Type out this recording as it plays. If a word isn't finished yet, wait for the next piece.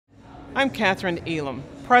I'm Catherine Elam,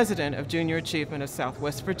 President of Junior Achievement of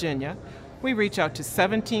Southwest Virginia. We reach out to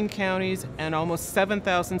 17 counties and almost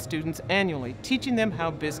 7,000 students annually, teaching them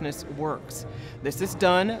how business works. This is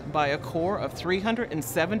done by a core of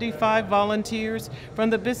 375 volunteers from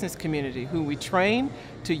the business community who we train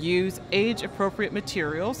to use age-appropriate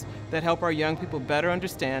materials that help our young people better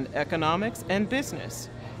understand economics and business.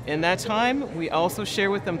 In that time, we also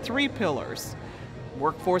share with them three pillars: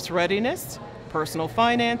 workforce readiness, personal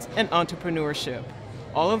finance, and entrepreneurship.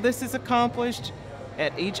 All of this is accomplished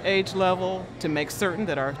at each age level to make certain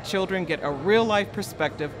that our children get a real-life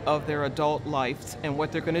perspective of their adult lives and what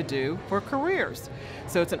they're going to do for careers.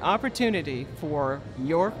 So it's an opportunity for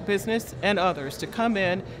your business and others to come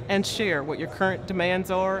in and share what your current demands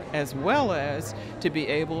are, as well as to be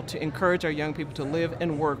able to encourage our young people to live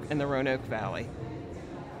and work in the Roanoke Valley.